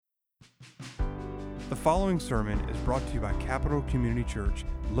The following sermon is brought to you by Capital Community Church,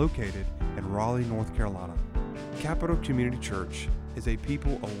 located in Raleigh, North Carolina. Capital Community Church is a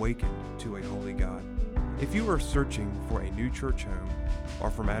people awakened to a holy God. If you are searching for a new church home, or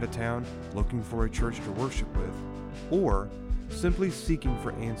from out of town looking for a church to worship with, or simply seeking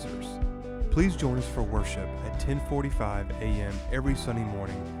for answers, please join us for worship at 10:45 a.m. every Sunday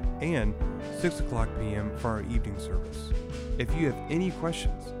morning and 6 o'clock p.m. for our evening service. If you have any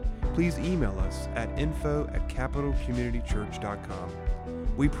questions, please email us at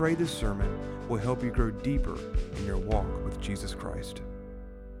info@capitalcommunitychurch.com. We pray this sermon will help you grow deeper in your walk with Jesus Christ.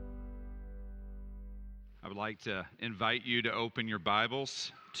 I would like to invite you to open your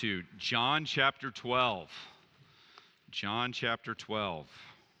Bibles to John chapter 12. John chapter 12.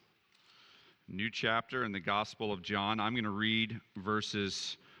 New chapter in the Gospel of John. I'm going to read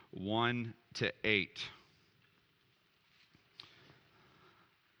verses 1 to 8.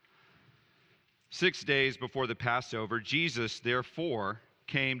 6 days before the Passover, Jesus therefore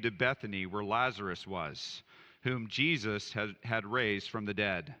came to Bethany where Lazarus was, whom Jesus had raised from the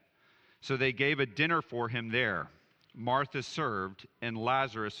dead. So they gave a dinner for him there. Martha served, and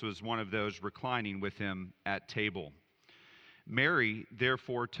Lazarus was one of those reclining with him at table. Mary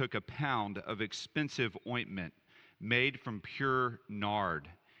therefore took a pound of expensive ointment made from pure nard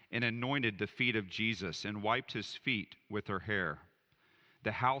and anointed the feet of Jesus and wiped his feet with her hair.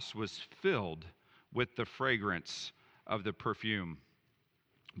 The house was filled with the fragrance of the perfume.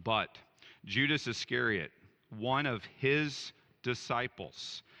 But Judas Iscariot, one of his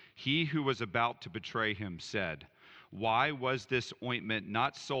disciples, he who was about to betray him, said, "Why was this ointment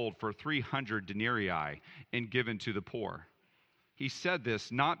not sold for 300 denarii and given to the poor?" He said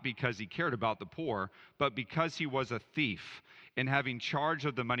this not because he cared about the poor, but because he was a thief, and having charge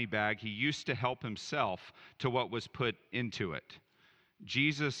of the money bag, he used to help himself to what was put into it.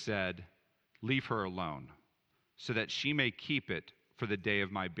 Jesus said, "Leave her alone, so that she may keep it for the day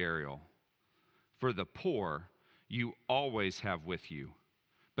of my burial. For the poor you always have with you,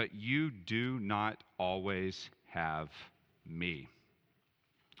 but you do not always have me."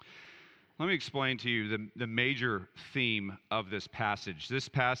 Let me explain to you the major theme of this passage. This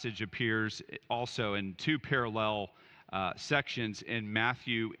passage appears also in two parallel sections in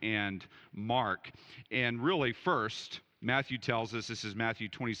Matthew and Mark. And really, first, Matthew tells us, this is Matthew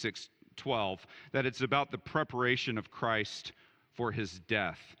 26:12, that it's about the preparation of Christ for his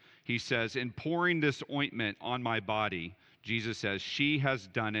death. He says, "In pouring this ointment on my body," Jesus says, "she has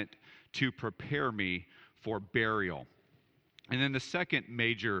done it to prepare me for burial." And then the second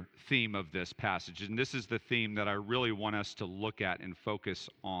major theme of this passage, and this is the theme that I really want us to look at and focus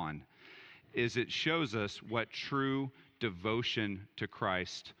on, is it shows us what true devotion to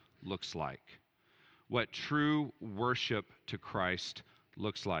Christ looks like. What true worship to Christ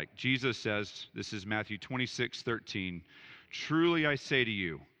looks like. Jesus says, this is Matthew 26:13, "Truly I say to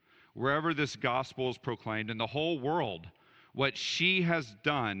you, wherever this gospel is proclaimed in the whole world, what she has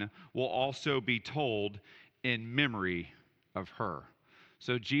done will also be told in memory of her."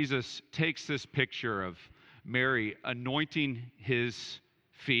 So Jesus takes this picture of Mary anointing his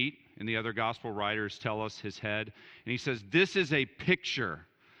feet, and the other gospel writers tell us his head, and he says, this is a picture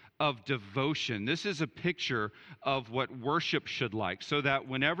of devotion. This is a picture of what worship should like, so that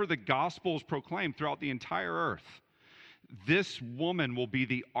whenever the gospel is proclaimed throughout the entire earth, this woman will be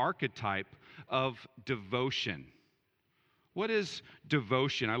the archetype of devotion. What is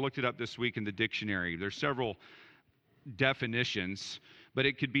devotion? I looked it up this week in the dictionary. There's several definitions, but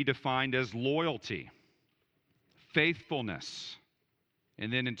it could be defined as loyalty, faithfulness,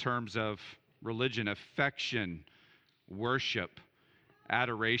 and then in terms of religion, affection, worship,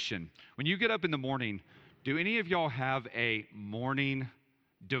 adoration. When you get up in the morning, do any of y'all have a morning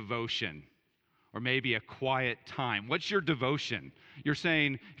devotion? Or maybe a quiet time? What's your devotion? You're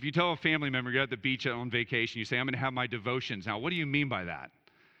saying, if you tell a family member you're at the beach on vacation, you say, "I'm going to have my devotions." Now, what do you mean by that?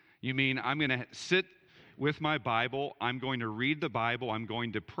 You mean, I'm going to sit with my Bible, I'm going to read the Bible, I'm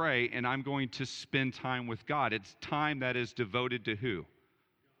going to pray, and I'm going to spend time with God. It's time that is devoted to who?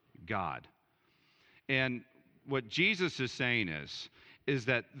 God. And what Jesus is saying is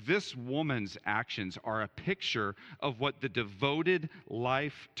that this woman's actions are a picture of what the devoted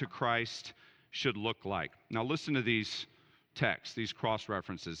life to Christ should look like. Now listen to these texts, these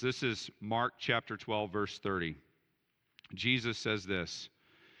cross-references. This is Mark chapter 12, verse 30. Jesus says this,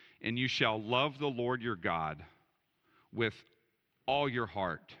 "And you shall love the Lord your God with all your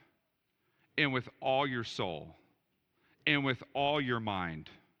heart, and with all your soul, and with all your mind,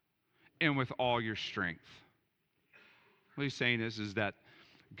 and with all your strength." What he's saying is that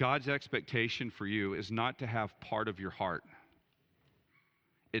God's expectation for you is not to have part of your heart.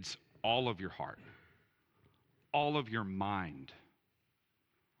 It's all of your heart. all of your mind,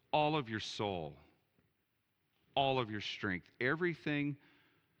 all of your soul, all of your strength, everything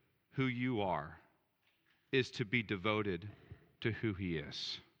who you are is to be devoted to who he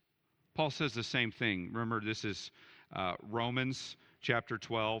is. Paul says the same thing. Remember, this is Romans chapter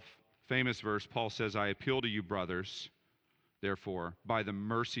 12, famous verse. Paul says, I appeal to you, brothers, therefore, by the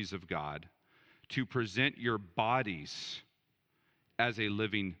mercies of God, to present your bodies as a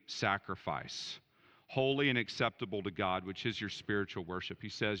living sacrifice, holy and acceptable to God, which is your spiritual worship. He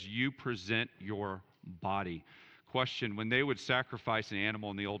says, you present your body. Question, when they would sacrifice an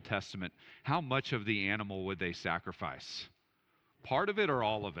animal in the Old Testament, how much of the animal would they sacrifice? Part of it or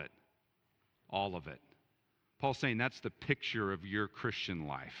all of it? All of it. Paul's saying that's the picture of your Christian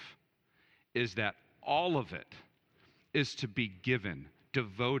life, is that all of it is to be given,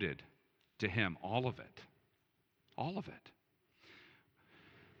 devoted to him. All of it. All of it.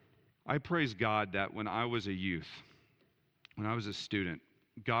 I praise God that when I was a youth, when I was a student,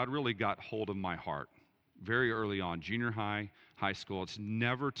 God really got hold of my heart very early on, junior high, high school. It's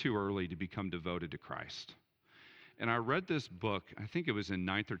never too early to become devoted to Christ. And I read this book, I think it was in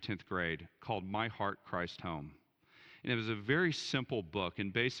 9th or 10th grade, called My Heart, Christ Home. And it was a very simple book.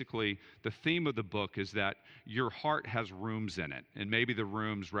 And basically, the theme of the book is that your heart has rooms in it. And maybe the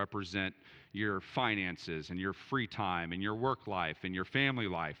rooms represent your finances and your free time and your work life and your family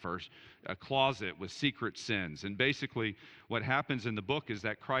life, or a closet with secret sins. And basically, what happens in the book is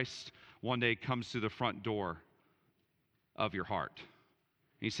that Christ one day comes to the front door of your heart. And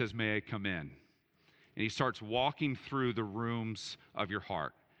he says, may I come in? And he starts walking through the rooms of your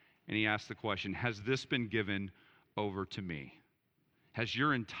heart. And he asks the question, has this been given over to me? Has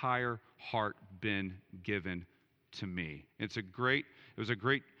your entire heart been given to me? It was a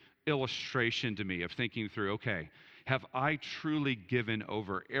great illustration to me of thinking through, okay, have I truly given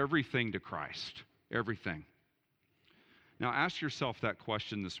over everything to Christ? Everything. Now ask yourself that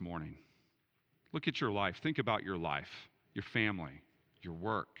question this morning. Look at your life. Think about your life, your family, your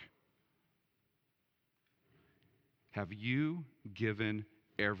work. Have you given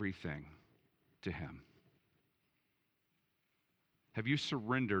everything to him? Have you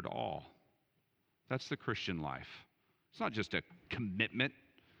surrendered all? That's the Christian life. It's not just a commitment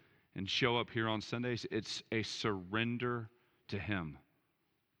and show up here on Sundays. It's a surrender to him.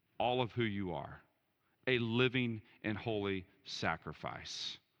 All of who you are. A living and holy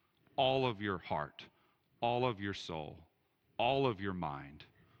sacrifice. All of your heart, all of your soul, all of your mind,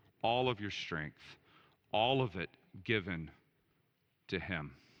 all of your strength, all of it given to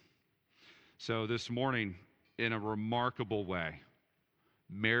him. So this morning, in a remarkable way,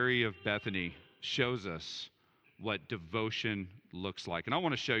 Mary of Bethany shows us what devotion looks like. And I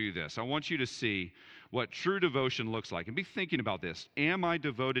want to show you this. I want you to see what true devotion looks like. And be thinking about this. Am I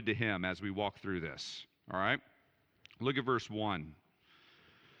devoted to him as we walk through this? All right? Look at verse 1.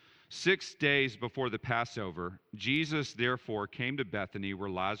 6 days before the Passover, Jesus therefore came to Bethany where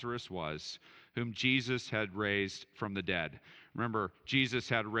Lazarus was, whom Jesus had raised from the dead. Remember, Jesus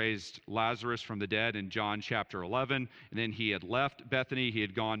had raised Lazarus from the dead in John chapter 11, and then he had left Bethany. He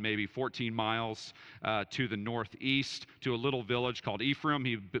had gone maybe 14 miles to the northeast to a little village called Ephraim.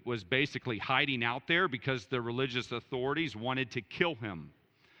 He was basically hiding out there because the religious authorities wanted to kill him,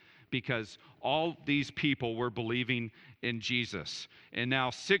 because all these people were believing in Jesus. And now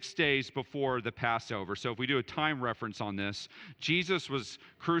 6 days before the Passover, so if we do a time reference on this, Jesus was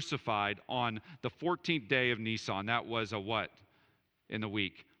crucified on the 14th day of Nisan. That was a what in the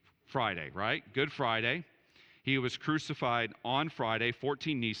week? Friday, right? Good Friday. He was crucified on Friday,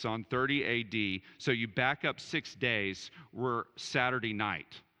 14 Nisan, 30 AD. So you back up 6 days, we're Saturday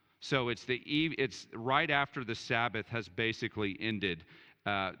night. So it's right after the Sabbath has basically ended.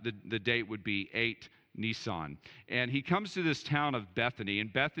 The date would be 8 Nisan. And he comes to this town of Bethany,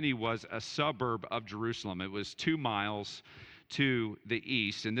 and Bethany was a suburb of Jerusalem. It was 2 miles to the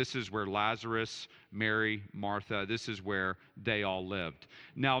east, and this is where Lazarus, Mary, Martha, this is where they all lived.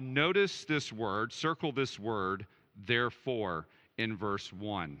 Now notice this word, circle this word, therefore, in verse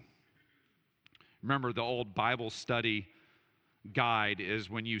 1. Remember, the old Bible study guide is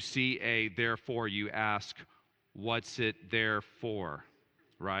when you see a therefore, you ask, what's it there for?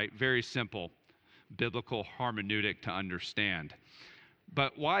 Right? Very simple biblical hermeneutic to understand.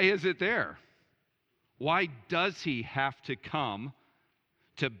 But why is it there? Why does he have to come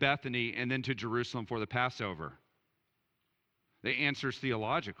to Bethany and then to Jerusalem for the Passover? The answer is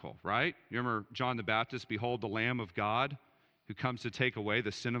theological, right? You remember John the Baptist, behold the Lamb of God who comes to take away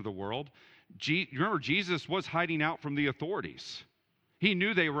the sin of the world. Remember, Jesus was hiding out from the authorities. He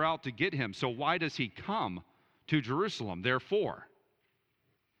knew they were out to get him. So why does he come to Jerusalem? Therefore,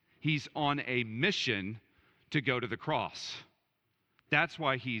 he's on a mission to go to the cross. That's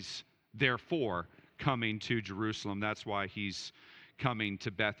why he's therefore coming to Jerusalem. That's why he's coming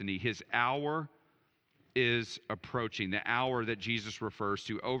to Bethany. His hour is approaching, the hour that Jesus refers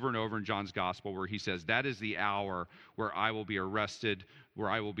to over and over in John's gospel, where he says, that is the hour where I will be arrested, where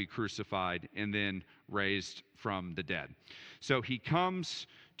I will be crucified, and then raised from the dead. So he comes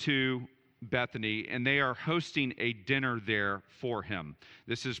to Bethany, and they are hosting a dinner there for him.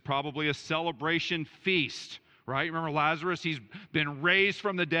 This is probably a celebration feast, right? Remember Lazarus? He's been raised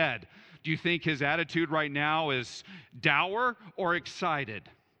from the dead. Do you think his attitude right now is dour or excited?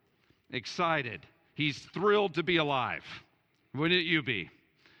 Excited. He's thrilled to be alive. Wouldn't you be?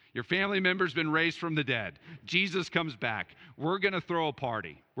 Your family member's been raised from the dead. Jesus comes back. We're going to throw a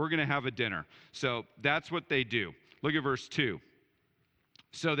party. We're going to have a dinner. So that's what they do. Look at verse 2.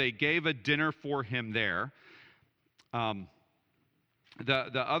 So they gave a dinner for him there. The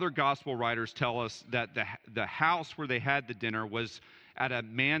other gospel writers tell us that the house where they had the dinner was at a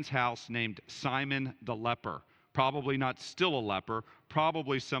man's house named Simon the leper. Probably not still a leper,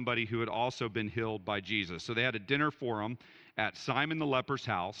 probably somebody who had also been healed by Jesus. So they had a dinner for him at Simon the leper's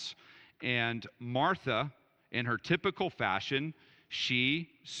house. And Martha, in her typical fashion, she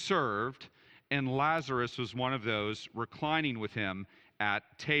served, and Lazarus was one of those reclining with him at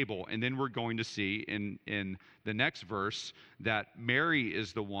table. And then we're going to see in the next verse that Mary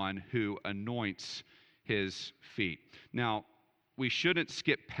is the one who anoints his feet. Now, we shouldn't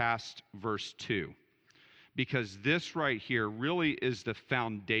skip past verse 2, because this right here really is the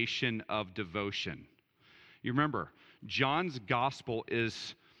foundation of devotion. You remember, John's gospel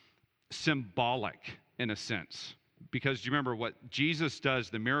is symbolic in a sense, because you remember what Jesus does,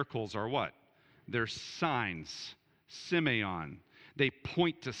 the miracles are what? They're signs, semeion. They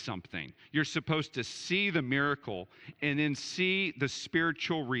point to something. You're supposed to see the miracle and then see the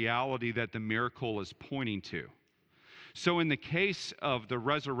spiritual reality that the miracle is pointing to. So in the case of the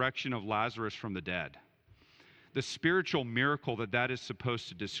resurrection of Lazarus from the dead, the spiritual miracle that is supposed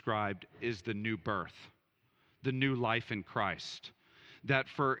to describe is the new birth, the new life in Christ. That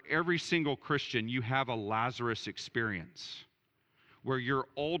for every single Christian, you have a Lazarus experience where your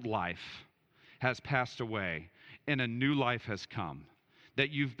old life has passed away and a new life has come, that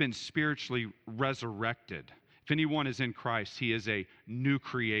you've been spiritually resurrected. If anyone is in Christ, he is a new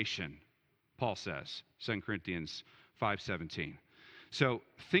creation, Paul says, 2 Corinthians 5:17. So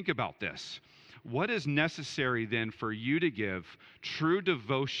think about this. What is necessary then for you to give true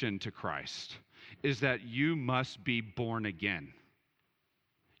devotion to Christ is that you must be born again.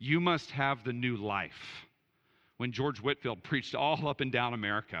 You must have the new life. When George Whitefield preached all up and down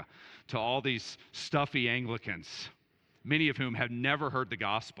America to all these stuffy Anglicans, many of whom have never heard the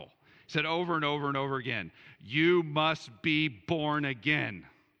gospel, he said over and over and over again, you must be born again.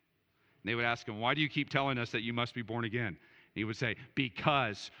 And they would ask him, why do you keep telling us that you must be born again? He would say,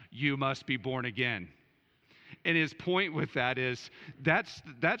 because you must be born again. And his point with that is, that's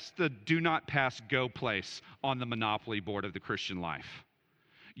the do not pass go place on the monopoly board of the Christian life.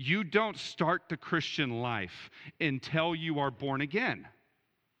 You don't start the Christian life until you are born again.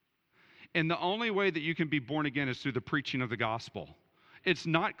 And the only way that you can be born again is through the preaching of the gospel. It's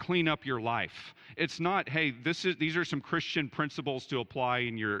not clean up your life. It's not, hey, these are some Christian principles to apply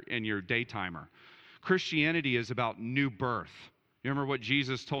in your day timer. Christianity is about new birth. You remember what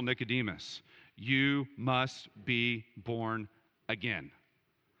Jesus told Nicodemus? You must be born again.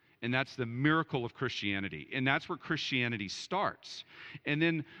 And that's the miracle of Christianity. And that's where Christianity starts. And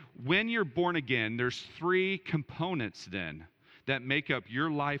then when you're born again, there's three components then that make up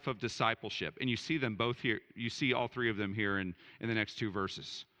your life of discipleship. And you see them both here. You see all three of them here in the next two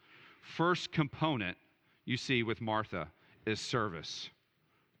verses. First component you see with Martha is service.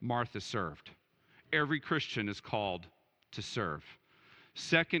 Martha served. Every Christian is called to serve.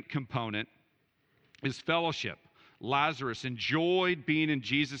 Second component is fellowship. Lazarus enjoyed being in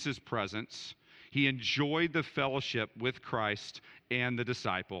Jesus' presence. He enjoyed the fellowship with Christ and the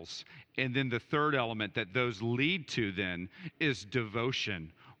disciples. And then the third element that those lead to then is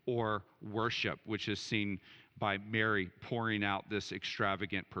devotion or worship, which is seen by Mary pouring out this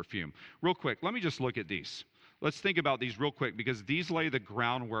extravagant perfume. Real quick, let me just look at these. Let's think about these real quick, because these lay the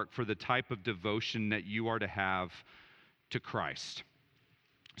groundwork for the type of devotion that you are to have to Christ.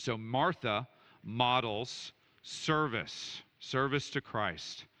 So Martha models service to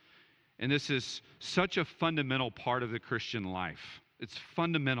Christ. And this is such a fundamental part of the Christian life. It's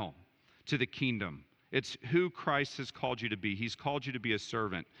fundamental to the kingdom. It's who Christ has called you to be. He's called you to be a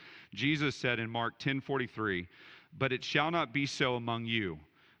servant. Jesus said in Mark 10:43, but it shall not be so among you.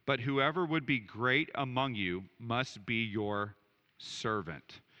 But whoever would be great among you must be your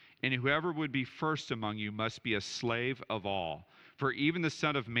servant. And whoever would be first among you must be a slave of all. For even the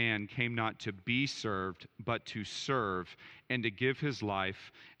Son of Man came not to be served, but to serve, and to give his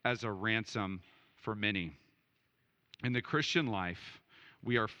life as a ransom for many. In the Christian life,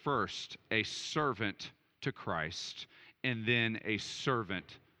 we are first a servant to Christ, and then a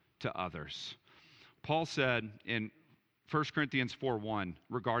servant to others. Paul said in 1 Corinthians 4:1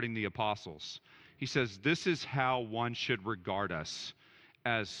 regarding the apostles, he says, "This is how one should regard us,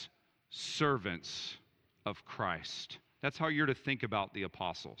 as servants of Christ." That's how you're to think about the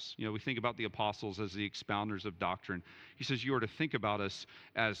apostles. We think about the apostles as the expounders of doctrine. He says you are to think about us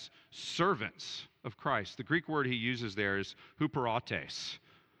as servants of Christ. The Greek word he uses there is huperotes.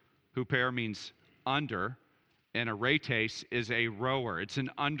 Huper means under, and aretes is a rower. It's an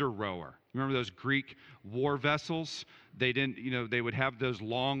under rower. Remember those Greek war vessels? They would have those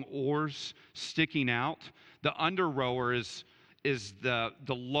long oars sticking out. The under rower is the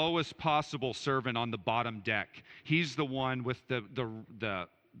lowest possible servant on the bottom deck. He's the one with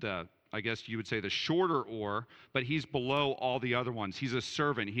the I guess you would say the shorter oar, but he's below all the other ones. He's a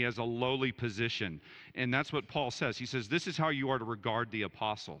servant. He has a lowly position. And that's what Paul says. He says, this is how you are to regard the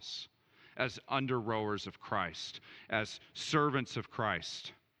apostles, as under rowers of Christ, as servants of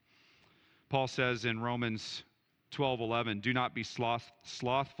Christ. Paul says in Romans 12:11, do not be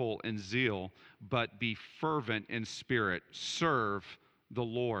slothful in zeal, but be fervent in spirit. Serve the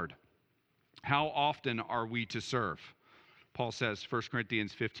Lord. How often are we to serve? Paul says, 1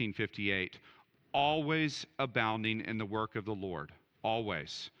 Corinthians 15:58, always abounding in the work of the Lord,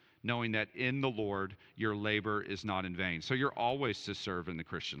 always, knowing that in the Lord your labor is not in vain. So you're always to serve in the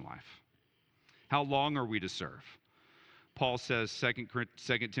Christian life. How long are we to serve? Paul says,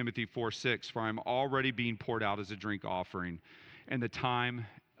 2 Timothy 4:6, for I am already being poured out as a drink offering, and the time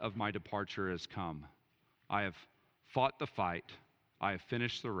of my departure has come. I have fought the fight. I have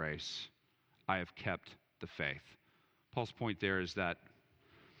finished the race. I have kept the faith. Paul's point there is that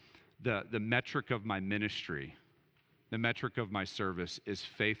the metric of my ministry, the metric of my service is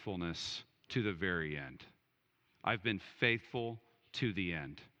faithfulness to the very end. I've been faithful to the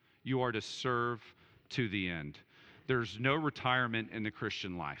end. You are to serve to the end. There's no retirement in the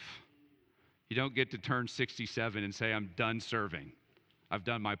Christian life. You don't get to turn 67 and say, I'm done serving. I've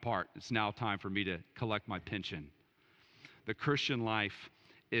done my part. It's now time for me to collect my pension. The Christian life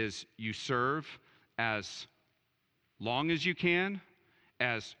is you serve as long as you can,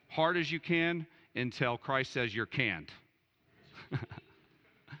 as hard as you can, until Christ says you're canned.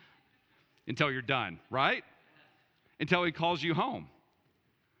 Until you're done, right? Until he calls you home.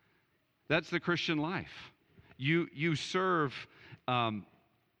 That's the Christian life. You serve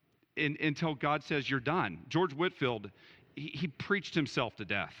until God says you're done. George Whitefield, he preached himself to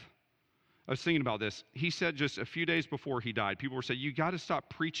death. I was thinking about this. He said just a few days before he died, people were saying, you got to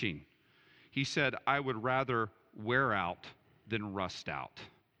stop preaching. He said, I would rather wear out than rust out.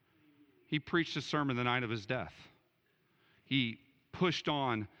 He preached a sermon the night of his death. He pushed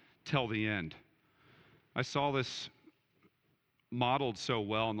on till the end. I saw this modeled so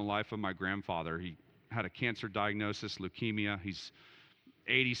well in the life of my grandfather. He had a cancer diagnosis, leukemia. He's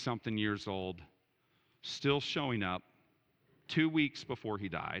 80-something years old, still showing up 2 weeks before he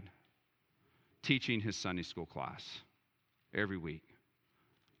died, teaching his Sunday school class every week.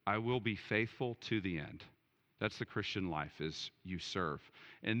 I will be faithful to the end. That's the Christian life, is you serve.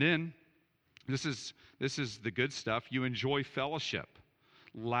 And then, this is the good stuff, you enjoy fellowship.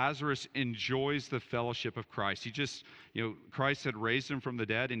 Lazarus enjoys the fellowship of Christ. Christ had raised him from the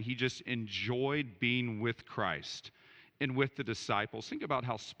dead, and he just enjoyed being with Christ and with the disciples. Think about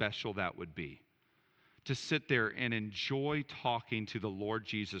how special that would be, to sit there and enjoy talking to the Lord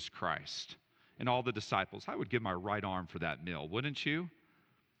Jesus Christ and all the disciples. I would give my right arm for that meal, wouldn't you?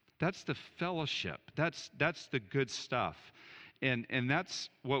 That's the fellowship. That's the good stuff. And that's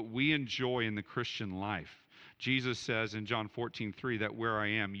what we enjoy in the Christian life. Jesus says in John 14:3 that where I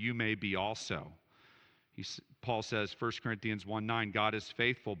am, you may be also. Paul says, 1 Corinthians 1:9, God is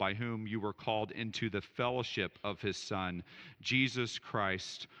faithful, by whom you were called into the fellowship of his Son, Jesus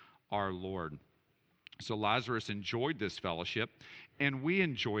Christ our Lord. So Lazarus enjoyed this fellowship, and we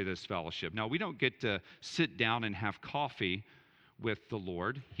enjoy this fellowship. Now, we don't get to sit down and have coffee with the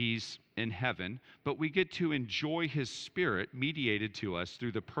Lord. He's in heaven, but we get to enjoy his Spirit mediated to us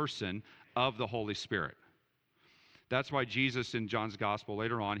through the person of the Holy Spirit. That's why Jesus in John's gospel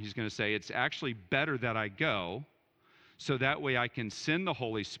later on, he's going to say, it's actually better that I go, so that way I can send the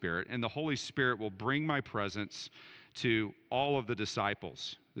Holy Spirit, and the Holy Spirit will bring my presence to all of the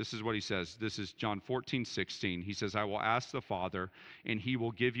disciples. This is what he says. This is John 14:16. He says, I will ask the Father, and he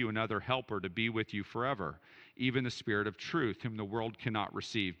will give you another helper to be with you forever. even the Spirit of truth, whom the world cannot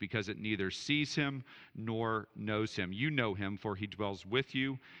receive, because it neither sees him nor knows him. You know him, for he dwells with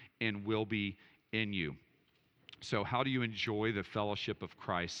you and will be in you. So how do you enjoy the fellowship of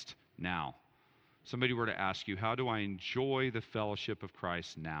Christ now? Somebody were to ask you, how do I enjoy the fellowship of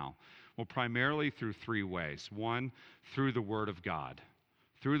Christ now? Well, primarily through three ways. One, through the Word of God.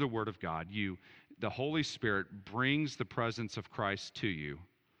 Through the Word of God, the Holy Spirit brings the presence of Christ to you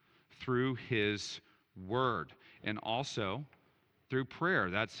through his Word, and also through prayer.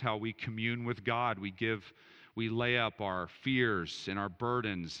 That's how we commune with God. We lay up our fears and our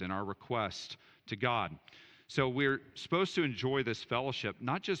burdens and our requests to God. So we're supposed to enjoy this fellowship,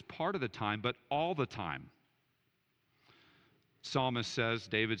 not just part of the time, but all the time. Psalmist says,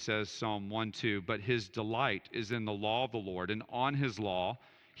 David says, Psalm 1:2, but his delight is in the law of the Lord, and on his law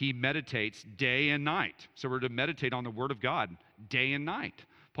he meditates day and night. So we're to meditate on the Word of God day and night.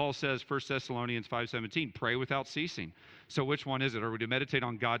 Paul says, 1 Thessalonians 5:17, pray without ceasing. So which one is it? Are we to meditate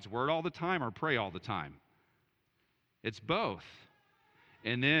on God's Word all the time or pray all the time? It's both.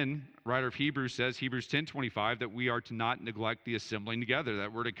 And then, writer of Hebrews says, Hebrews 10:25, that we are to not neglect the assembling together,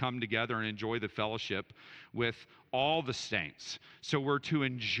 that we're to come together and enjoy the fellowship with all the saints. So we're to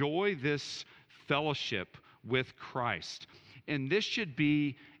enjoy this fellowship with Christ. And this should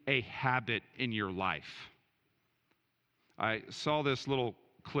be a habit in your life. I saw this little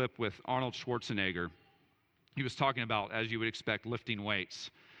clip with Arnold Schwarzenegger. He was talking about, as you would expect, lifting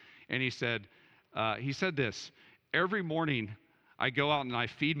weights. And he said this, every morning I go out and I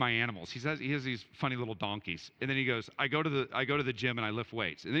feed my animals. He has these funny little donkeys. And then he goes, I go to the gym and I lift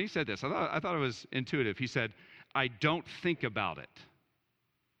weights. And then he said this, I thought it was intuitive. He said, I don't think about it.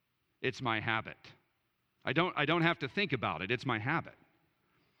 It's my habit. I don't have to think about it. It's my habit.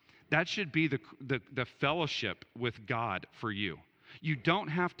 That should be the fellowship with God for you. You don't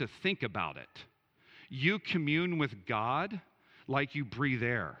have to think about it. You commune with God like you breathe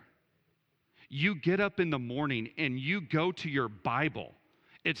air. You get up in the morning and you go to your Bible.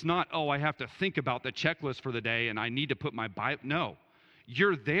 It's not, oh, I have to think about the checklist for the day and I need to put my Bible. No,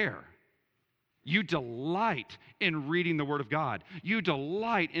 you're there. You delight in reading the Word of God. You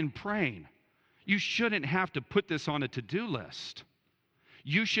delight in praying. You shouldn't have to put this on a to-do list.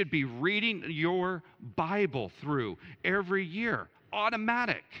 You should be reading your Bible through every year,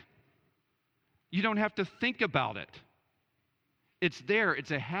 automatic. You don't have to think about it. It's there,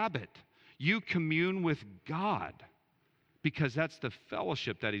 it's a habit. You commune with God because that's the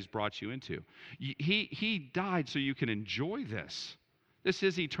fellowship that He's brought you into. He died so you can enjoy this. This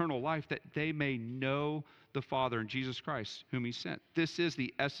is eternal life, that they may know the Father and Jesus Christ, whom He sent. This is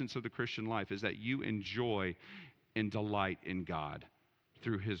the essence of the Christian life, is that you enjoy and delight in God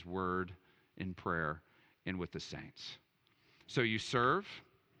through His Word, in prayer, and with the saints. So you serve,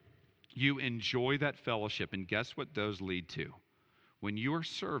 you enjoy that fellowship, and guess what those lead to? When you are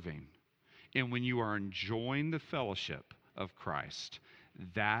serving and when you are enjoying the fellowship of Christ,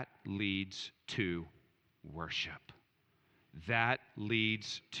 that leads to worship. That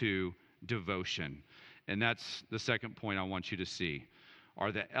leads to devotion. And that's the second point I want you to see,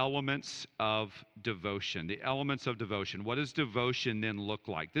 are the elements of devotion. The elements of devotion. What does devotion then look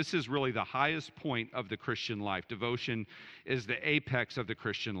like? This is really the highest point of the Christian life. Devotion is the apex of the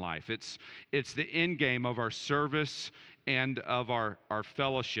Christian life. It's the end game of our service and of our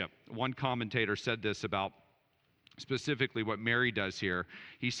fellowship. One commentator said this about specifically what Mary does here.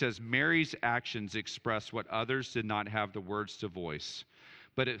 He says, Mary's actions express what others did not have the words to voice,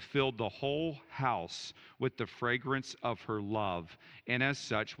 but it filled the whole house with the fragrance of her love, and as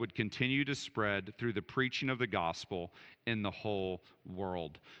such would continue to spread through the preaching of the gospel in the whole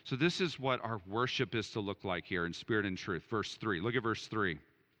world. So this is what our worship is to look like here in spirit and truth. Verse 3. Look at verse 3.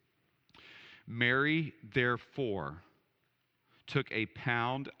 Mary, therefore, took a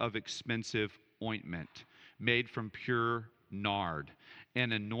pound of expensive ointment made from pure nard,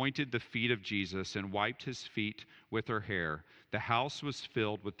 and anointed the feet of Jesus and wiped his feet with her hair. The house was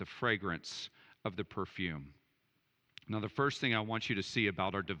filled with the fragrance of the perfume. Now, the first thing I want you to see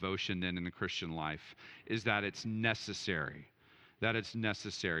about our devotion then in the Christian life is that it's necessary. That it's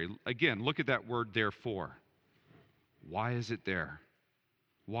necessary. Again, look at that word, therefore. Why is it there?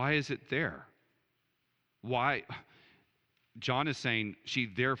 Why is it there? Why? John is saying she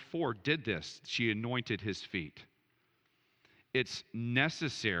therefore did this. She anointed his feet. It's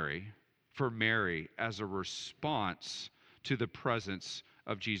necessary for Mary as a response to the presence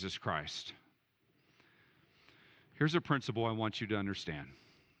of Jesus Christ. Here's a principle I want you to understand.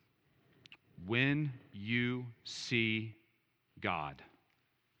 When you see God,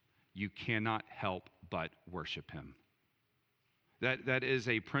 you cannot help but worship Him. That is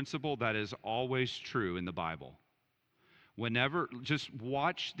a principle that is always true in the Bible. Whenever, just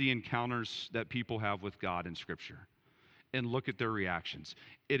watch the encounters that people have with God in Scripture and look at their reactions.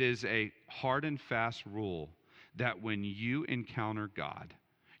 It is a hard and fast rule that when you encounter God,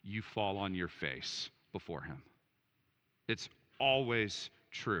 you fall on your face before Him. It's always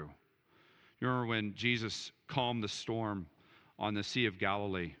true. You remember when Jesus calmed the storm on the Sea of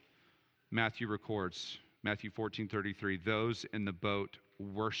Galilee? Matthew records, Matthew 14:33, those in the boat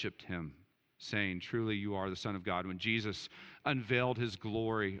worshiped Him, saying, truly you are the Son of God. When Jesus unveiled His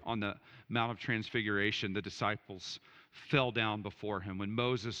glory on the Mount of Transfiguration, the disciples fell down before Him. When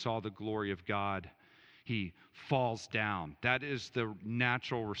Moses saw the glory of God, he falls down. That is the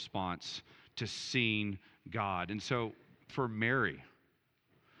natural response to seeing God. And so for Mary,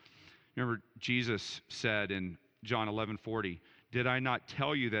 remember Jesus said in John 11:40, did I not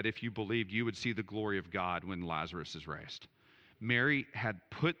tell you that if you believed, you would see the glory of God when Lazarus is raised? Mary had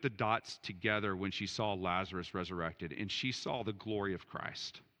put the dots together when she saw Lazarus resurrected, and she saw the glory of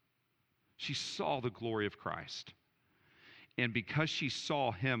Christ. She saw the glory of Christ. And because she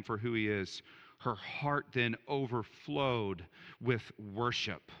saw Him for who He is, her heart then overflowed with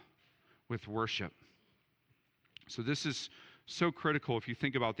worship, So this is so critical if you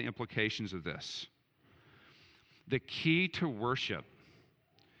think about the implications of this. The key to worship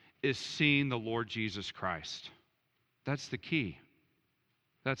is seeing the Lord Jesus Christ. That's the key.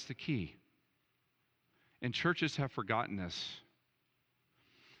 That's the key. And churches have forgotten this.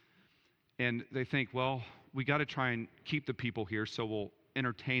 And they think, well, we got to try and keep the people here, so we'll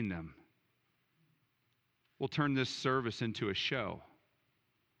entertain them. We'll turn this service into a show.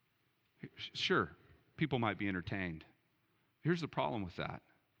 Sure, people might be entertained. Here's the problem with that.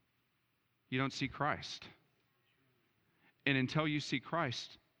 You don't see Christ. And until you see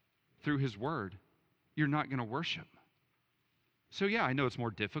Christ through His Word, you're not going to worship. So yeah, I know it's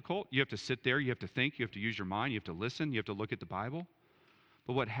more difficult. You have to sit there, you have to think, you have to use your mind, you have to listen, you have to look at the Bible.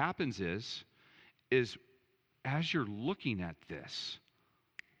 But what happens is as you're looking at this,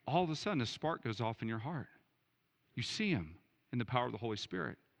 all of a sudden a spark goes off in your heart. You see Him in the power of the Holy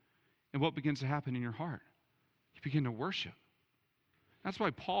Spirit. And what begins to happen in your heart? You begin to worship. That's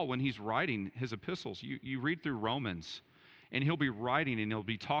why Paul, when he's writing his epistles, you read through Romans, and he'll be writing and he'll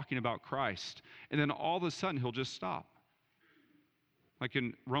be talking about Christ. And then all of a sudden he'll just stop. Like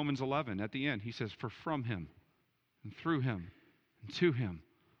in Romans 11 at the end, he says, for from Him and through Him and to Him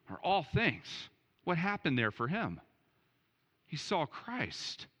are all things. What happened there for him? He saw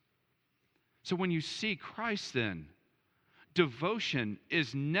Christ. So when you see Christ then, devotion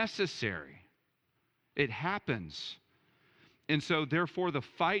is necessary. It happens. And so therefore the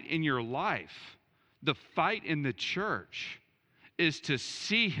fight in your life, the fight in the church is to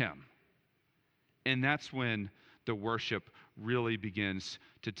see Him. And that's when the worship really begins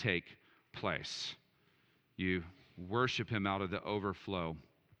to take place. You worship Him out of the overflow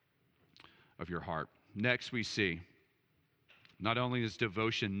of your heart. Next we see, not only is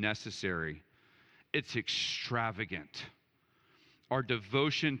devotion necessary, it's extravagant. Our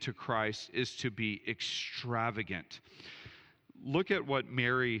devotion to Christ is to be extravagant. Look at what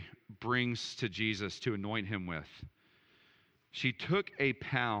Mary brings to Jesus to anoint Him with. She took a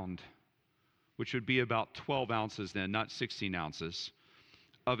pound, which would be about 12 ounces then, not 16 ounces,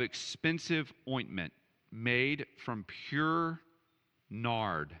 of expensive ointment made from pure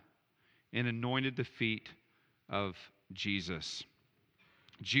nard, and anointed the feet of Jesus.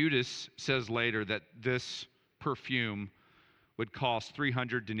 Judas says later that this perfume would cost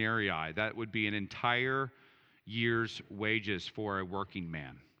 300 denarii. That would be an entire year's wages for a working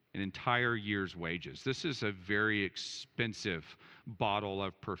man. An entire year's wages. This is a very expensive bottle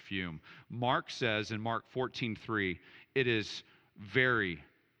of perfume. Mark says in Mark 14:3, it is very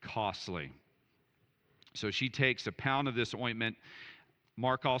costly. So she takes a pound of this ointment.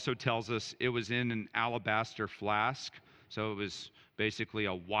 Mark also tells us it was in an alabaster flask. So it was basically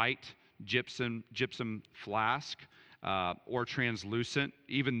a white gypsum flask, or translucent.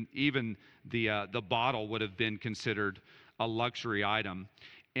 Even the bottle would have been considered a luxury item.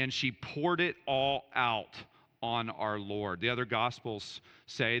 And she poured it all out on our Lord. The other Gospels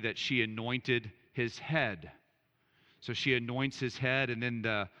say that she anointed His head. So she anoints His head, and then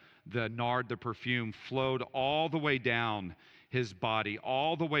the nard, the perfume, flowed all the way down His body,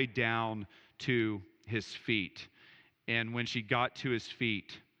 all the way down to His feet. And when she got to His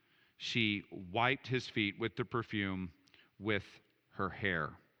feet, she wiped His feet with the perfume with her hair.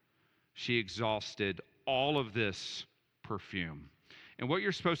 She exhausted all of this perfume. And what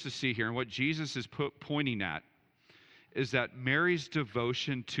you're supposed to see here, and what Jesus is pointing at, is that Mary's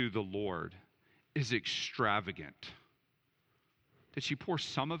devotion to the Lord is extravagant. Did she pour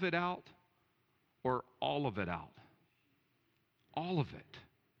some of it out or all of it out? All of it.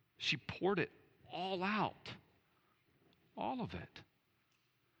 She poured it all out. All of it.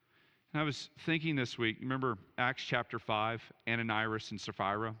 And I was thinking this week, remember Acts chapter 5, Ananias and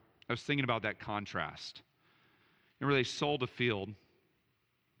Sapphira? I was thinking about that contrast. Remember they sold a field,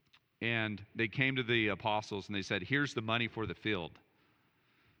 and they came to the apostles and they said, here's the money for the field.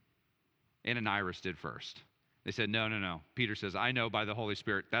 Ananias did first. They said, no. Peter says, I know by the Holy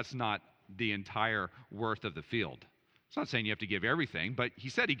Spirit that's not the entire worth of the field. It's not saying you have to give everything, but he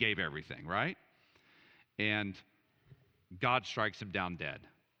said he gave everything, right? And God strikes him down dead.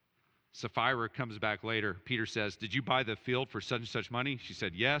 Sapphira comes back later. Peter says, did you buy the field for such and such money? She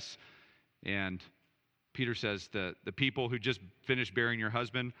said, yes. And Peter says, the people who just finished burying your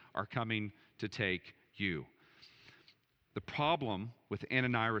husband are coming to take you. The problem with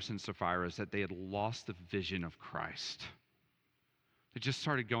Ananias and Sapphira is that they had lost the vision of Christ. They just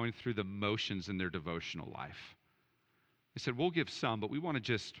started going through the motions in their devotional life. They said, we'll give some, but we want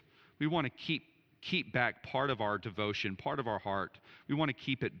to keep back part of our devotion, part of our heart. We want to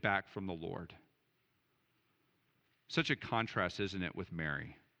keep it back from the Lord. Such a contrast, isn't it, with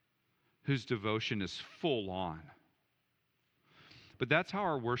Mary, whose devotion is full on. But that's how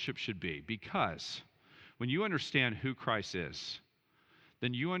our worship should be, because when you understand who Christ is,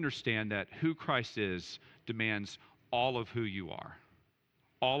 then you understand that who Christ is demands all of who you are.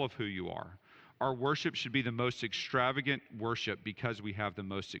 All of who you are. Our worship should be the most extravagant worship because we have the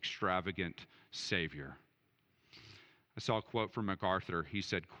most extravagant Savior. I saw a quote from MacArthur. He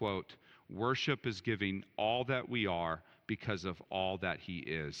said, quote, worship is giving all that we are because of all that he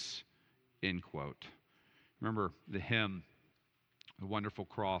is, end quote. Remember the hymn, The Wonderful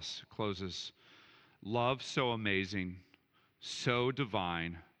Cross, closes, love so amazing, so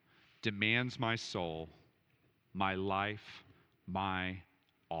divine, demands my soul, my life, my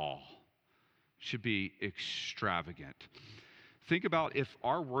all. Should be extravagant. Think about if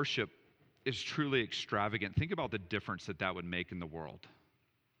our worship is truly extravagant, think about the difference that would make in the world.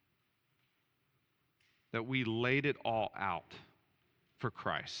 That we laid it all out for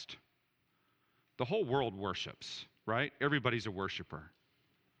Christ. The whole world worships, right? Everybody's a worshiper.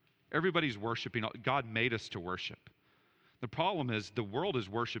 Everybody's worshiping. God made us to worship. The problem is the world is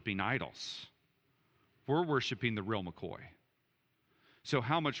worshiping idols. We're worshiping the real McCoy. So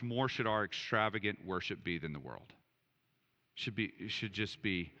how much more should our extravagant worship be than the world? It should just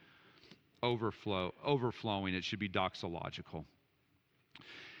be overflowing. It should be doxological.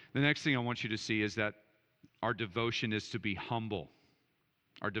 The next thing I want you to see is that our devotion is to be humble.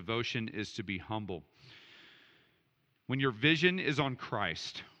 Our devotion is to be humble. When your vision is on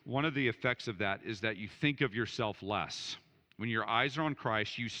Christ, one of the effects of that is that you think of yourself less. When your eyes are on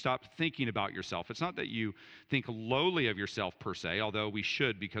Christ, you stop thinking about yourself. It's not that you think lowly of yourself per se, although we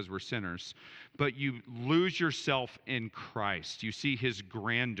should because we're sinners, but you lose yourself in Christ. You see his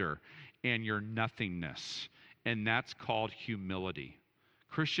grandeur and your nothingness, and that's called humility.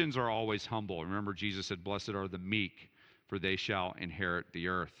 Christians are always humble. Remember, Jesus said, blessed are the meek, for they shall inherit the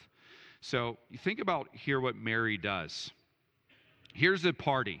earth. So you think about here what Mary does. Here's a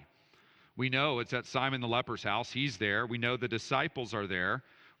party. We know it's at Simon the leper's house. He's there. We know the disciples are there.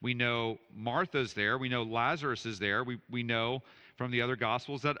 We know Martha's there. We know Lazarus is there. We know from the other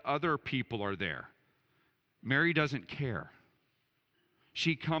Gospels that other people are there. Mary doesn't care.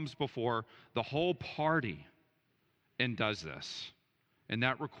 She comes before the whole party and does this. And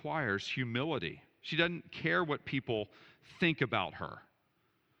that requires humility. She doesn't care what people think about her.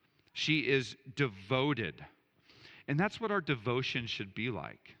 She is devoted. And that's what our devotion should be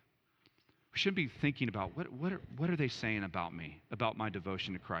like. We shouldn't be thinking about what are they saying about me, about my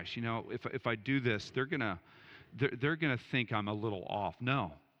devotion to Christ. You know, if I do this, they're gonna think I'm a little off.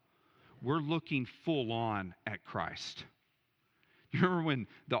 No, we're looking full on at Christ. You remember when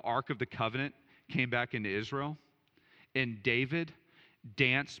the Ark of the Covenant came back into Israel, and David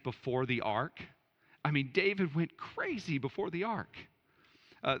danced before the Ark? I mean, David went crazy before the Ark.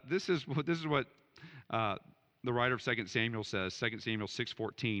 This is what. The writer of 2 Samuel says, 2 Samuel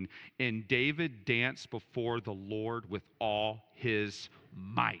 6:14, and David danced before the Lord with all his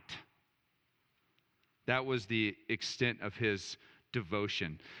might. That was the extent of his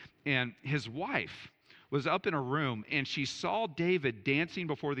devotion. And his wife was up in a room, and she saw David dancing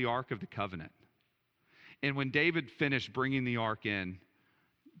before the Ark of the Covenant. And when David finished bringing the Ark in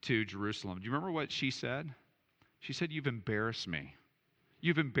to Jerusalem, do you remember what she said? She said, you've embarrassed me.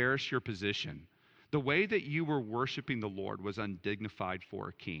 You've embarrassed your position. The way that you were worshiping the Lord was undignified for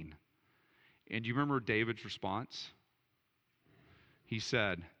a king. And do you remember David's response? He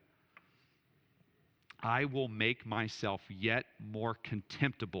said, I will make myself yet more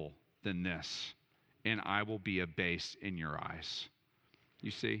contemptible than this, and I will be abased in your eyes.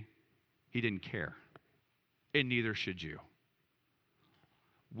 You see, he didn't care, and neither should you.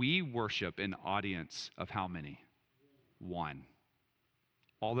 We worship an audience of how many? One.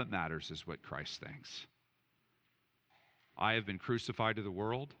 All that matters is what Christ thinks. I have been crucified to the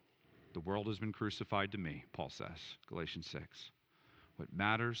world has been crucified to me, Paul says, Galatians 6. What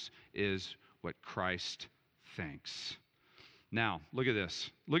matters is what Christ thinks. Now, look at this.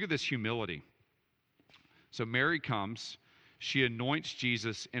 Look at this humility. So Mary comes, she anoints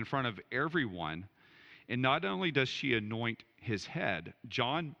Jesus in front of everyone, and not only does she anoint his head,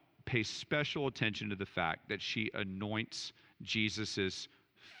 John pays special attention to the fact that she anoints Jesus's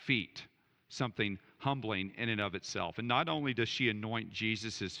feet, something humbling in and of itself. And not only does she anoint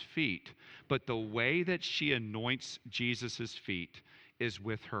Jesus's feet, but the way that she anoints Jesus's feet is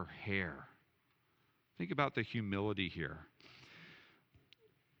with her hair. Think about the humility here.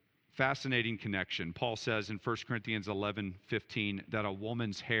 Fascinating connection. Paul says in 1 Corinthians 11:15 that a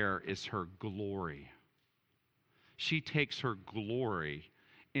woman's hair is her glory. She takes her glory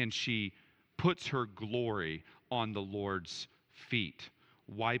and she puts her glory on the Lord's feet,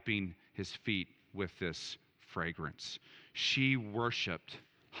 wiping his feet with this fragrance. She worshiped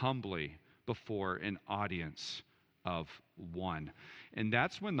humbly before an audience of one. And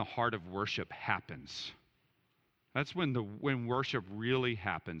that's when the heart of worship happens. That's when worship really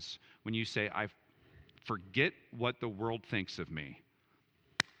happens. When you say, I forget what the world thinks of me.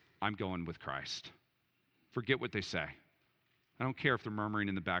 I'm going with Christ. Forget what they say. I don't care if they're murmuring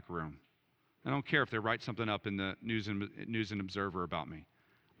in the back room. I don't care if they write something up in the News and Observer about me.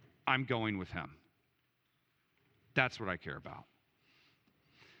 I'm going with him. That's what I care about.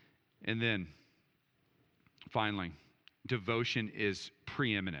 And then, finally, devotion is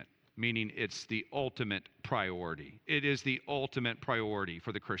preeminent, meaning it's the ultimate priority. It is the ultimate priority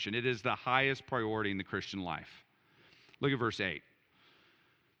for the Christian. It is the highest priority in the Christian life. Look at verse 8.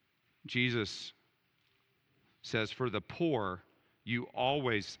 Jesus says, "For the poor you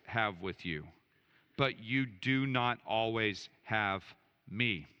always have with you, but you do not always have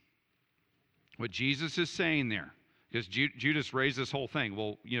me." What Jesus is saying there, because Judas raised this whole thing.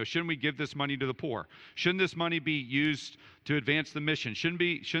 Well, shouldn't we give this money to the poor? Shouldn't this money be used to advance the mission?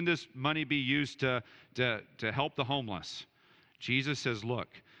 Shouldn't this money be used to help the homeless? Jesus says,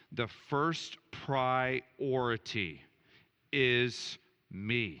 look, the first priority is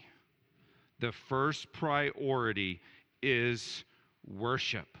me. The first priority is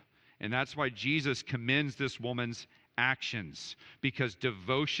worship. And that's why Jesus commends this woman's actions, because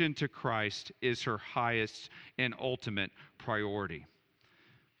devotion to Christ is her highest and ultimate priority.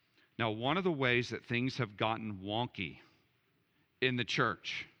 Now, one of the ways that things have gotten wonky in the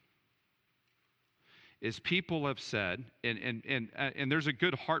church is people have said, and there's a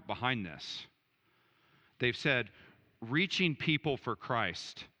good heart behind this. They've said, reaching people for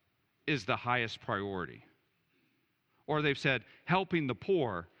Christ is the highest priority. Or they've said, helping the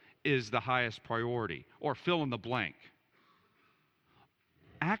poor is the highest priority, or fill in the blank.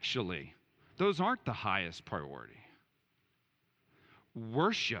 Actually, those aren't the highest priority.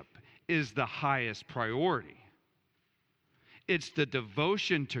 Worship is the highest priority. It's the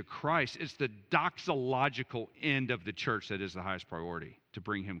devotion to Christ. It's the doxological end of the church that is the highest priority, to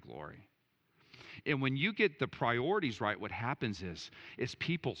bring him glory. And when you get the priorities right, what happens is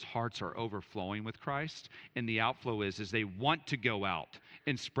people's hearts are overflowing with Christ, and the outflow is they want to go out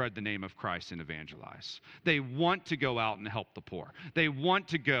and spread the name of Christ and evangelize. They want to go out and help the poor. They want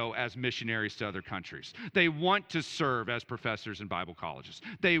to go as missionaries to other countries. They want to serve as professors in Bible colleges.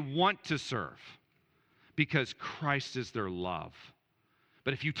 They want to serve because Christ is their love.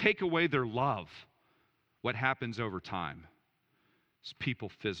 But if you take away their love, what happens over time is people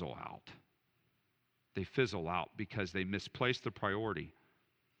fizzle out. They fizzle out because they misplace the priority.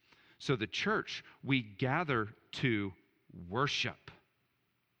 So the church, we gather to worship.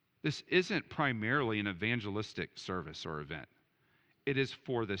 This isn't primarily an evangelistic service or event. It is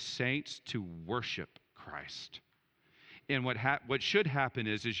for the saints to worship Christ. And what should happen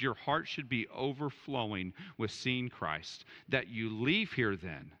is your heart should be overflowing with seeing Christ, that you leave here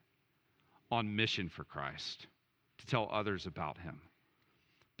then on mission for Christ, to tell others about him.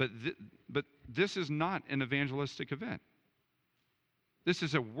 But this is not an evangelistic event. This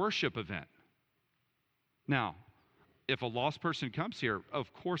is a worship event. Now, if a lost person comes here,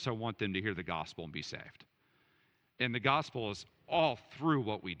 of course I want them to hear the gospel and be saved. And the gospel is all through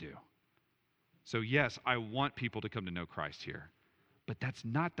what we do. So yes, I want people to come to know Christ here. But that's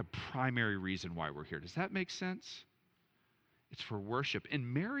not the primary reason why we're here. Does that make sense? It's for worship. And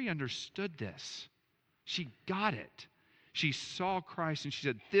Mary understood this. She got it. She saw Christ and she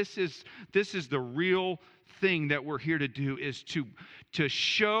said, this is the real thing that we're here to do, is to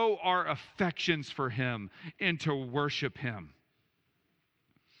show our affections for him and to worship him.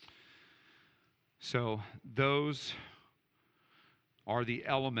 So those are the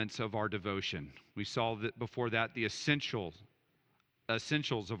elements of our devotion. We saw that before that, the essentials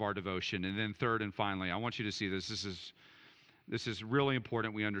of our devotion. And then third and finally, I want you to see this. This is really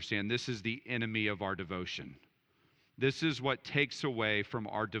important we understand. This is the enemy of our devotion. This is what takes away from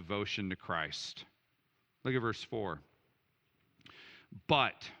our devotion to Christ. Look at verse 4.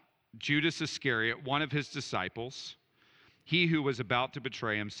 But Judas Iscariot, one of his disciples, he who was about to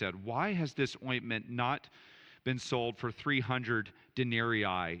betray him, said, "Why has this ointment not been sold for 300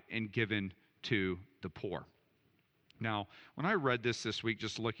 denarii and given to the poor?" Now, when I read this week,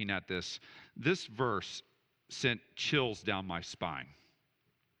 just looking at this verse sent chills down my spine.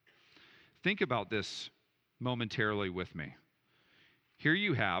 Think about this momentarily with me. Here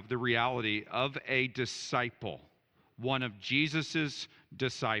you have the reality of a disciple, one of Jesus's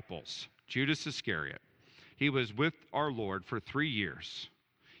disciples, Judas Iscariot. He was with our Lord for 3 years.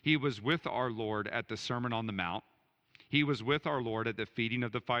 He was with our Lord at the Sermon on the Mount. He was with our Lord at the feeding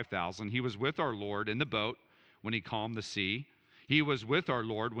of the 5,000. He was with our Lord in the boat when he calmed the sea. He was with our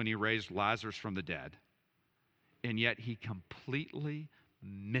Lord when he raised Lazarus from the dead. And yet he completely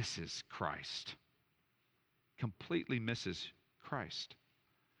misses Christ. Completely misses Christ.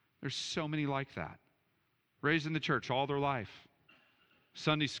 There's so many like that. Raised in the church all their life.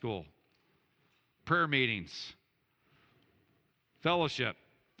 Sunday school. Prayer meetings. Fellowship.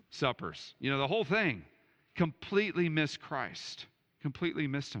 Suppers. The whole thing. Completely missed Christ. Completely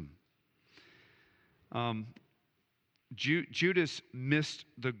missed him. Judas missed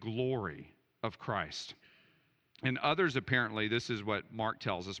the glory of Christ. And others apparently, this is what Mark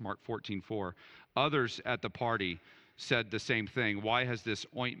tells us, Mark 14:4, others at the party said the same thing. Why has this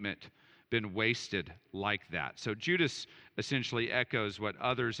ointment been wasted like that? So Judas essentially echoes what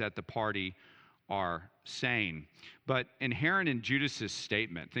others at the party are saying. But inherent in Judas's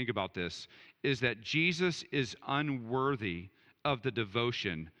statement, think about this, is that Jesus is unworthy of the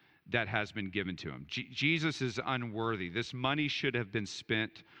devotion that has been given to him. Jesus is unworthy. This money should have been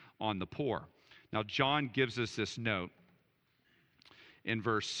spent on the poor. Now, John gives us this note in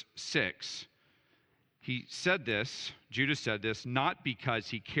verse 6. He said this, Judas said this, not because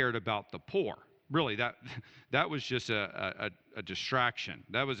he cared about the poor. Really, that was just a distraction.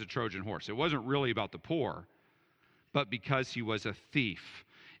 That was a Trojan horse. It wasn't really about the poor, but because he was a thief.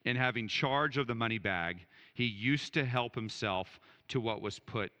 And having charge of the money bag, he used to help himself to what was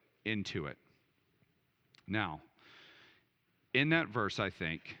put into it. Now, in that verse, I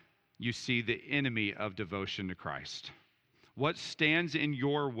think, you see the enemy of devotion to Christ. What stands in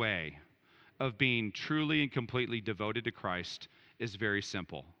your way of being truly and completely devoted to Christ is very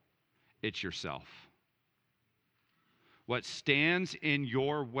simple. It's yourself. What stands in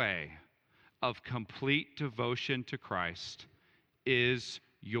your way of complete devotion to Christ is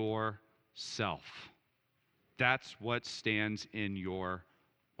yourself. That's what stands in your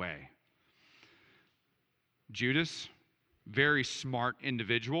way. Judas, very smart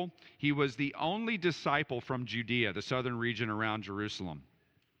individual. He was the only disciple from Judea, the southern region around Jerusalem.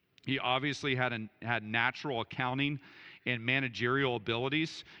 He obviously had natural accounting and managerial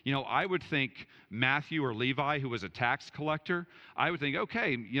abilities. I would think Matthew or Levi, who was a tax collector, I would think,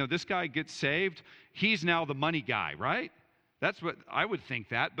 okay, this guy gets saved. He's now the money guy, right? That's what I would think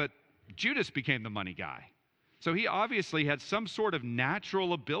that, but Judas became the money guy. So he obviously had some sort of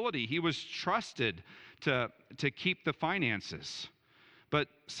natural ability. He was trusted to keep the finances. But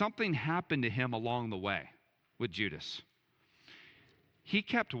something happened to him along the way with Judas. He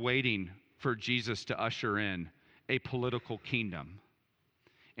kept waiting for Jesus to usher in a political kingdom.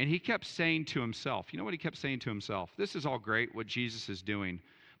 And he kept saying to himself, you know what he kept saying to himself? This is all great, what Jesus is doing.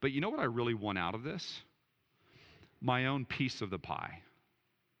 But you know what I really want out of this? My own piece of the pie.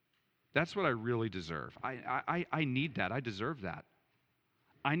 That's what I really deserve. I need that. I deserve that.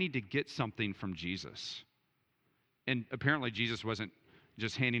 I need to get something from Jesus. And apparently Jesus wasn't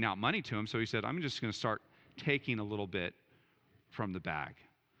just handing out money to him, so he said, I'm just going to start taking a little bit from the bag.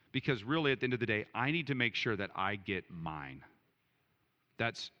 Because really, at the end of the day, I need to make sure that I get mine.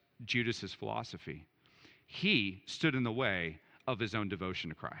 That's Judas's philosophy. He stood in the way of his own devotion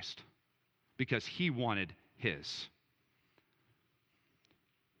to Christ because he wanted his.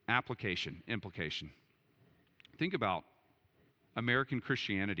 Application, implication. Think about American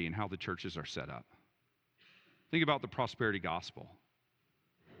Christianity and how the churches are set up. Think about the prosperity gospel.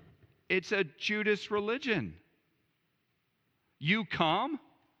 It's a Judas religion. You come,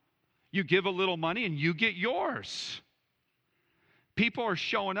 You give a little money and you get yours. People are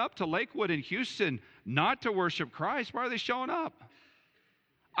showing up to Lakewood in Houston not to worship Christ. Why are they showing up?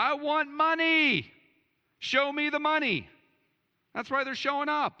 I want money. Show me the money. That's why they're showing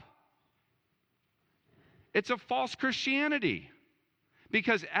up. It's a false Christianity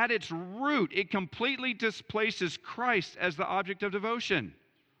because at its root, it completely displaces Christ as the object of devotion.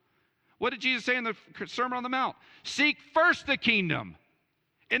 What did Jesus say in the Sermon on the Mount? Seek first the kingdom,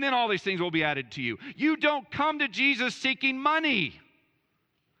 and then all these things will be added to you. You don't come to Jesus seeking money.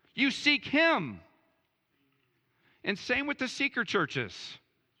 You seek him. And same with the seeker churches.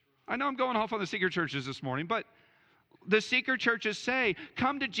 I know I'm going off on the seeker churches this morning, but the seeker churches say,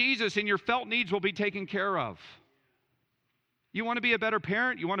 come to Jesus and your felt needs will be taken care of. You want to be a better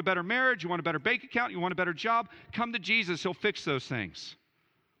parent, you want a better marriage, you want a better bank account, you want a better job, come to Jesus, he'll fix those things.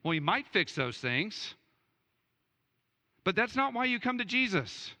 Well, he might fix those things, but that's not why you come to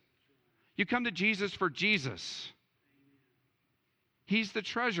Jesus. You come to Jesus for Jesus. He's the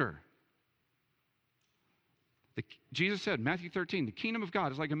treasure. Jesus said, Matthew 13, the kingdom of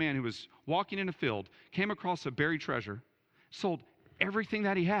God is like a man who was walking in a field, came across a buried treasure, sold everything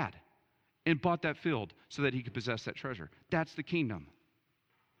that he had, and bought that field so that he could possess that treasure. That's the kingdom.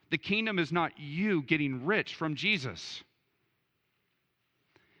 The kingdom is not you getting rich from Jesus.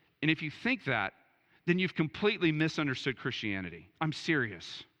 And if you think that, then you've completely misunderstood Christianity. I'm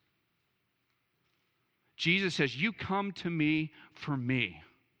serious. Jesus says, you come to me for me,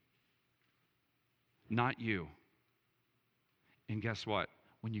 not you. And guess what?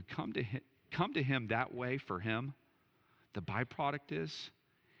 When you come to him that way for him, the byproduct is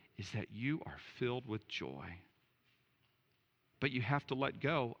that you are filled with joy. But you have to let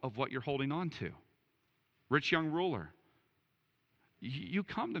go of what you're holding on to. Rich young ruler, you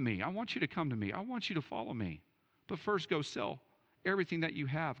come to me. I want you to come to me. I want you to follow me. But first go sell everything that you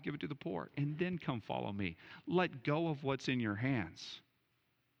have, give it to the poor, and then come follow me. Let go of what's in your hands,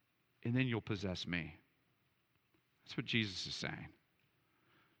 and then you'll possess me. That's what Jesus is saying.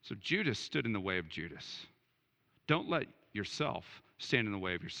 So Judas stood in the way of Judas. Don't let yourself stand in the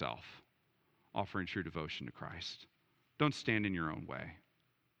way of yourself, offering true devotion to Christ. Don't stand in your own way.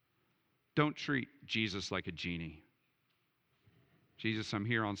 Don't treat Jesus like a genie. Jesus, I'm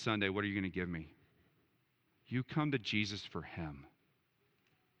here on Sunday. What are you going to give me? You come to Jesus for him.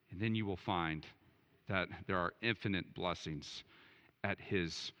 And then you will find that there are infinite blessings at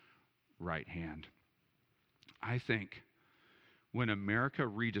his right hand. I think when America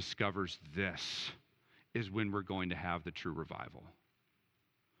rediscovers this is when we're going to have the true revival.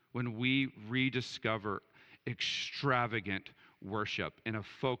 When we rediscover extravagant worship and a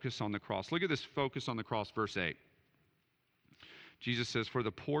focus on the cross. Look at this focus on the cross, verse 8. Jesus says, for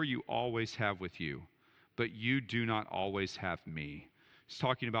the poor you always have with you, but you do not always have me. He's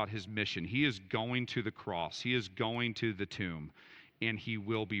talking about his mission. He is going to the cross. He is going to the tomb, and he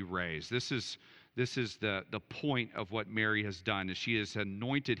will be raised. This is the point of what Mary has done, is she has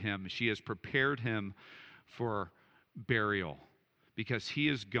anointed him. She has prepared him for burial because he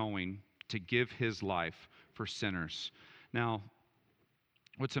is going to give his life for sinners. Now,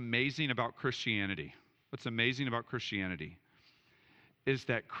 what's amazing about Christianity is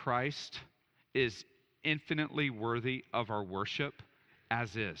that Christ is infinitely worthy of our worship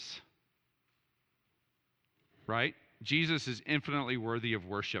as is. Right? Jesus is infinitely worthy of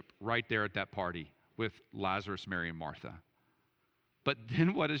worship right there at that party with Lazarus, Mary, and Martha. But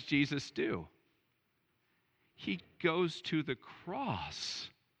then what does Jesus do? He goes to the cross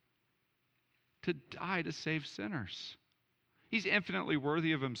to die to save sinners. He's infinitely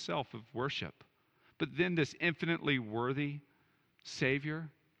worthy of himself of worship. But then this infinitely worthy Savior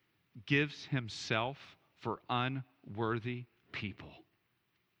gives himself for unworthy people.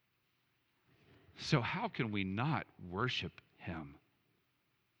 So how can we not worship him?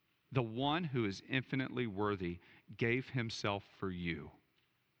 The one who is infinitely worthy gave himself for you,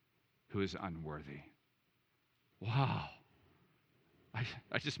 who is unworthy. Wow.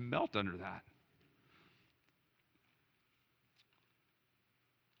 I just melt under that.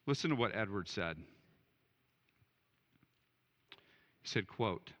 Listen to what Edward said. He said,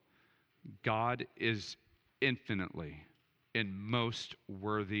 quote, God is infinitely and most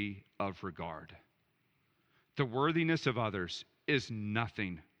worthy of regard. The worthiness of others is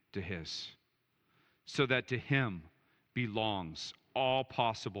nothing to his, so that to him belongs all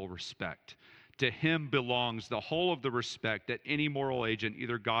possible respect. To him belongs the whole of the respect that any moral agent,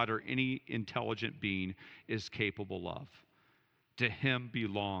 either God or any intelligent being, is capable of. To him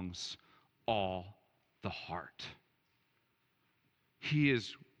belongs all the heart. He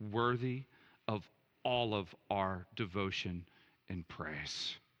is worthy of all of our devotion and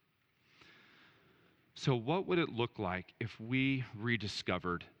praise. So what would it look like if we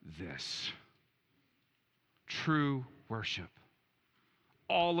rediscovered this? True worship.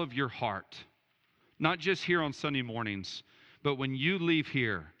 All of your heart. Not just here on Sunday mornings, but when you leave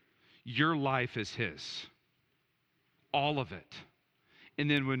here, your life is His. All of it. And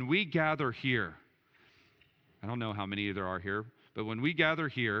then when we gather here, I don't know how many there are here, but when we gather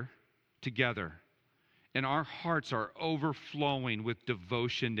here together and our hearts are overflowing with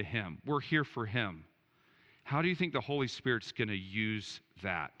devotion to Him, we're here for Him. How do you think the Holy Spirit's going to use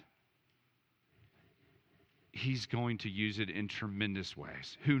that? He's going to use it in tremendous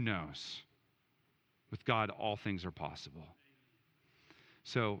ways. Who knows? With God, all things are possible.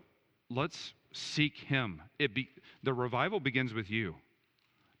 So let's seek Him. The revival begins with you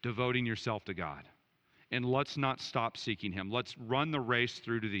devoting yourself to God. And let's not stop seeking Him. Let's run the race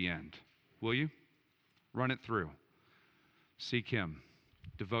through to the end. Will you? Run it through. Seek Him.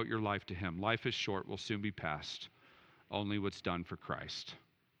 Devote your life to Him. Life is short, will soon be past. Only what's done for Christ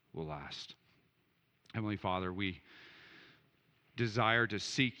will last. Heavenly Father, we desire to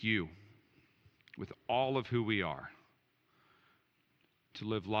seek You with all of who we are, to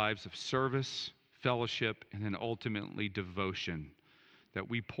live lives of service, fellowship, and then ultimately devotion, that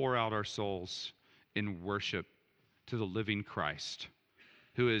we pour out our souls in worship to the living Christ,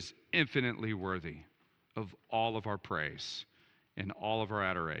 who is infinitely worthy of all of our praise and all of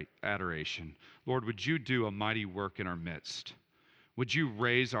our adoration. Lord, would You do a mighty work in our midst? Would You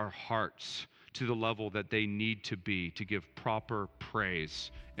raise our hearts to the level that they need to be to give proper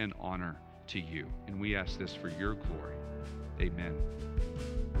praise and honor to You? And we ask this for Your glory. Amen.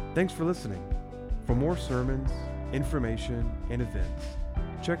 Thanks for listening. For more sermons, information, and events,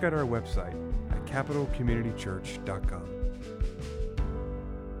 check out our website at capitalcommunitychurch.com.